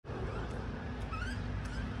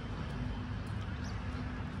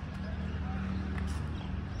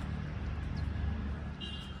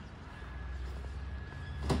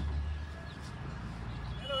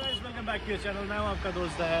Welcome back to your channel. मैं हूं आपका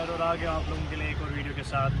दोस्त दहर और आ गया आप लोगों के लिए एक और वीडियो के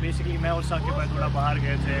साथ। बेसिकली मैं और साकिब भाई थोड़ा बाहर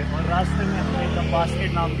गए थे और रास्ते में हमें एक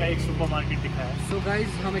बास्केट नाम का एक सुपरमार्केट दिखा है। सो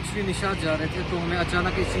गाइज हम एक्चुअली निशात जा रहे थे तो हमें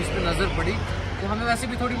अचानक इस चीज़ पे नज़र पड़ी। तो हमें वैसे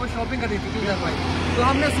भी थोड़ी बहुत शॉपिंग करनी थी इधर भाई, तो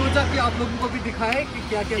हमने सोचा कि आप लोगों को भी दिखाए कि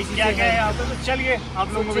क्या क्या है यहाँ पे। तो चलिए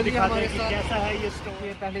आप लोगों को दिखाते हैं कि कैसा है ये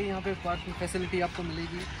स्टोर। पहले यहाँ पे पार्किंग फैसिलिटी आपको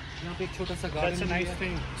मिलेगी। यहाँ पे एक छोटा सा गार्डन है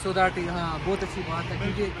सो दैट, हाँ बहुत अच्छी बात है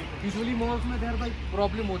क्योंकि यूजुअली मॉल्स में देर भाई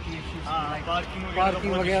प्रॉब्लम होती है,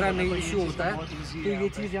 पार्किंग वगैरह नहीं इशू होता है। तो ये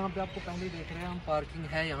चीज़ यहाँ पे आपको पहले देख रहे हैं हम, पार्किंग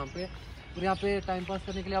है यहाँ पे। और यहाँ पे टाइम पास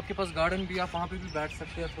करने के लिए आपके पास गार्डन भी, आप वहाँ पे भी बैठ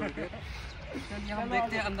सकते हैं थोड़ी देर। चलिए हम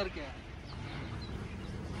देखते हैं अंदर क्या है।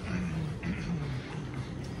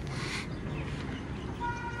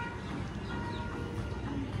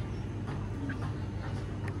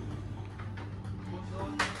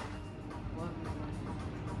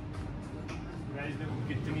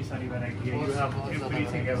 कितनी सारी वैरायटी है। You have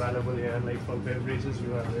everything available here, like for beverages you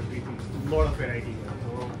have everything, lot of variety है। तो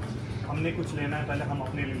हमने कुछ लेना है, पहले हम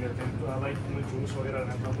अपने ले लेते हैं। तो भाई तुम्हें जूस वगैरह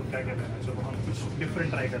रहता है तो क्या क्या लेना है, चलो हम कुछ डिफरेंट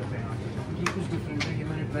ट्राई करते हैं। ये कुछ डिफरेंट है कि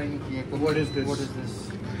मैंने ट्राई नहीं किया। What is this?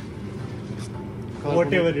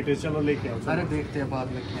 Whatever it is, चलो लेके आओ। अरे देखते हैं बाद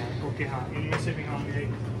में क्या है। ओके हाँ, इनमें से भी हम ये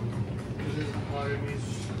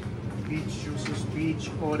बीच जूसेस, बीच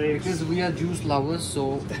और एक because we are juice lovers, so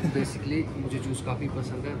basically मुझे जूस काफ़ी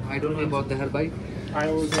पसंद है। आई डोंट नो अबाउट दहर भाई। I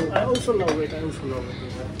also love it.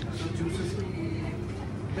 So juices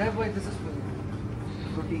दहर भाई, this is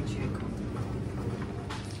protein shake,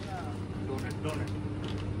 donut.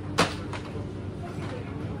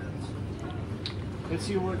 Let's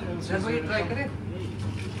see what else. दहर भाई ट्राई करें।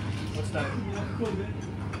 What's that?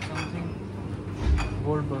 Something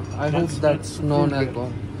Goldberg. I hope that's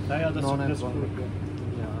non-alcohol. Yeah, that's Non-alcoholic.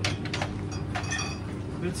 Yeah.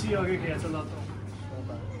 Let's see आगे कैसा लाता हूँ।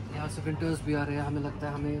 यहाँ से विंटर्स भी आ रहे हैं, हमें लगता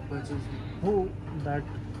है हमें परचेज। Oh, that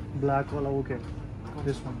black वाला वो क्या?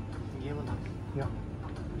 This one. ये वाला। Yeah.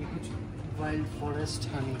 ये कुछ wild forest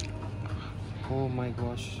Honey. Oh my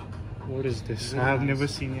gosh. What is this? I have never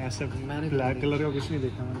seen ऐसा black color का कुछ नहीं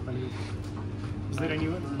देखा मैंने पहले। Is there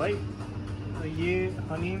anyone? भाई ये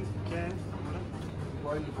हनी क्या है?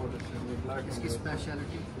 वाइल्ड फॉरेस्ट है, ये ब्लैक। इसकी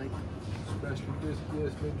स्पेशलिटी लाइक स्पेशलिटी इसकी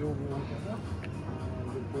इसमें जो वो होता है ना,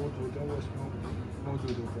 जो बोझ होता है वो इसमें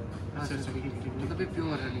मौजूद होता है। अच्छा, मतलब ये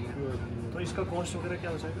प्योर हनी है। तो इसका कॉस्ट वगैरह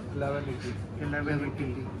क्या हो जाएगा? 1180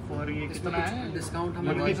 और ये कितना है? डिस्काउंट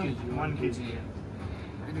हमें 1 kg है।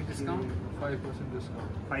 Any discount? 5%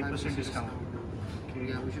 डिस्काउंट। 5% डिस्काउंट।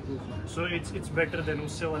 या we should go for it. So it's better than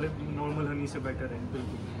उससे वाले नॉर्मल हनी से बेटर है।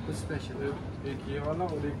 बिल्कुल कुछ स्पेशल है। एक ये वाला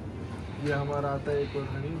और एक ये हमारा आता है एक और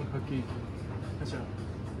हनी हकीकी। अच्छा,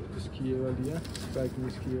 इसकी ये वाली है पैकिंग,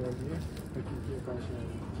 इसकी ये वाली है हकीकी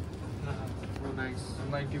Kashmiri. Oh nice.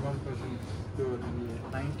 91% pure Honey है।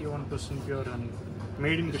 91% pure Honey,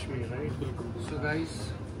 made in Kashmir, right? बिल्कुल। सो गाइस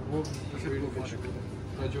वो we should go for it.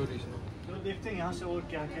 Rajouri से। चलो देखते हैं यहाँ से और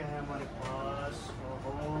क्या क्या है हमारे पास।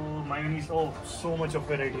 Mayonnaise, oh so much of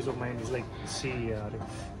varieties of mayonnaise, like सी यार,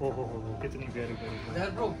 ओह हो कितनी प्यारी प्यारी। There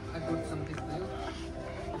bro, I put something for you.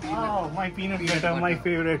 Oh, my peanut butter, my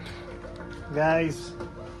favorite. Guys,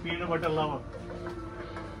 peanut butter lover.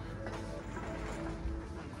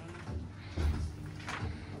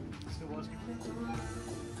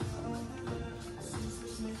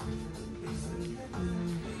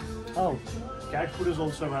 Oh, cat food is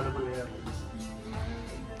also available here.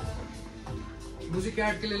 मुझे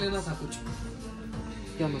cat के लिए लेना था कुछ।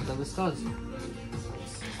 क्या मतलब इसका?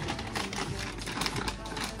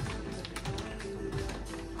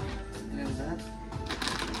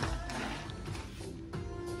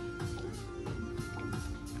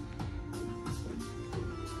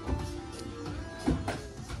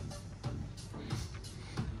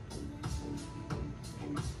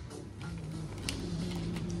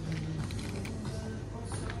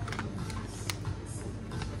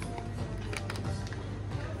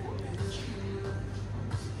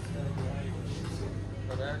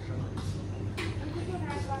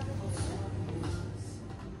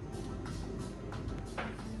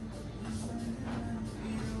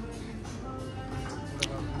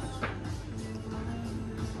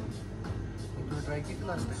 ट्राई की थी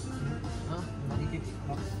लास्ट टाइम। हाँ ठीक है।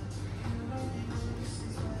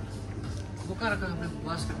 वो क्या रखा हमने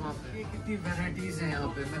बास्केट वहाँ पे? ये कितनी वैरायटीज़ हैं यहाँ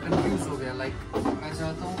पे, मैं कंफ्यूज हो गया। लाइक मैं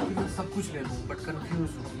चाहता हूँ कि मैं सब कुछ ले लूँ बट कंफ्यूज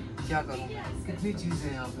हूँ क्या करूँ मैं। कितनी चीज़ें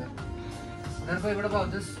हैं यहाँ पे। घर पे बड़ा अबाउट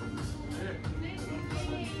दिस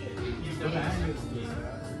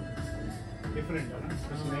डिफरेंट है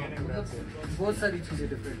ना, बहुत सारी चीज़ें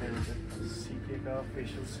डिफरेंट हैं यहाँ पे। सीके का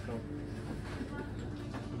फेशियल स्क्रब।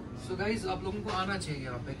 सो गाइज आप लोगों को आना चाहिए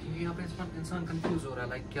यहाँ पे, क्योंकि यहाँ पे इंसान कंफ्यूज हो रहा है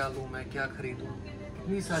लाइक क्या लूँ मैं, क्या खरीदूँ,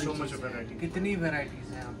 कितनी सारी चीज़ें, कितनी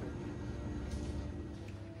वेराइटीज़ हैं यहाँ पे।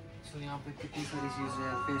 सो यहाँ पे कितनी सारी चीज़ें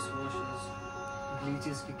हैं, फेस वॉशेस,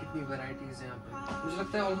 ब्लीचेस की कितनी वेराइटीज़ हैं यहाँ पे। मुझे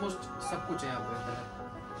लगता है ऑलमोस्ट सब कुछ है यहाँ पे।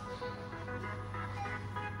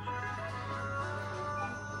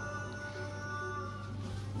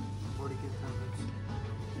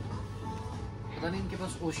 पता नहीं इनके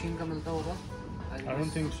पास ओशियन का मिलता होगा। I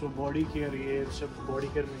don't think so. Body care, ये सब बॉडी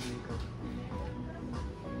केयर में नहीं कर।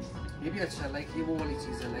 ये भी अच्छा है, लाइक ये वो वाली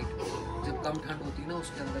चीज़ है, लाइक जब कम ठंड होती है ना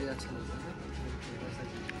उसके अंदर ये अच्छा लगता है।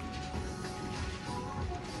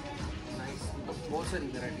 नाइस, बहुत सारी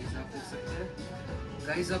वेराइटीज आप देख सकते हैं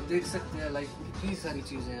गाइस, आप देख सकते हैं लाइक कितनी सारी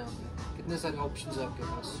चीज़ें हैं यहाँ पे, कितने सारे ऑप्शंस हैं आपके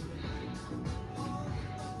पास।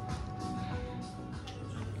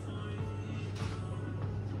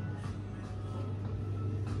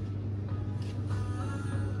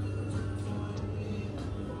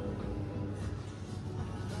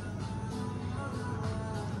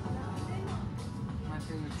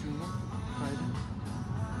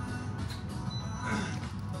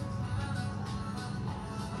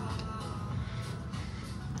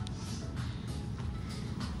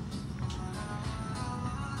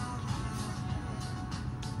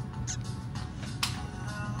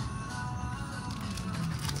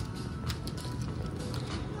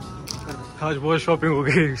 आज बहुत शॉपिंग हो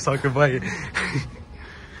गई साकिब भाई।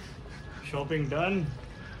 Shopping done,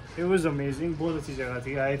 it was amazing, बहुत अच्छी जगह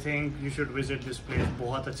थी। I think you should visit this place,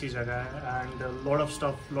 बहुत अच्छी जगह है and lot of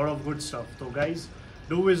stuff, lot of good stuff. तो guys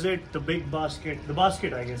do visit the big basket, the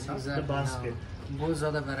basket I guess, the basket. बहुत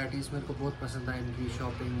ज़्यादा वैराइटीज़ मेरे को बहुत पसंद आई इनकी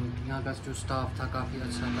शॉपिंग। यहाँ का जो स्टाफ था काफ़ी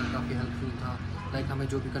अच्छा था, काफ़ी हेल्पफुल था, लाइक हमें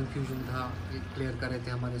जो भी कंफ्यूजन था ये क्लियर कर रहे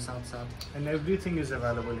थे हमारे साथ साथ। एंड एवरीथिंग इज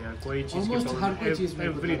अवेलेबल यार, कोई चीज़ हर कोई चीज़,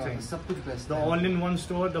 एवरीथिंग, सब कुछ best the all in one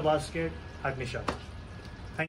store, the basket eight Nishat.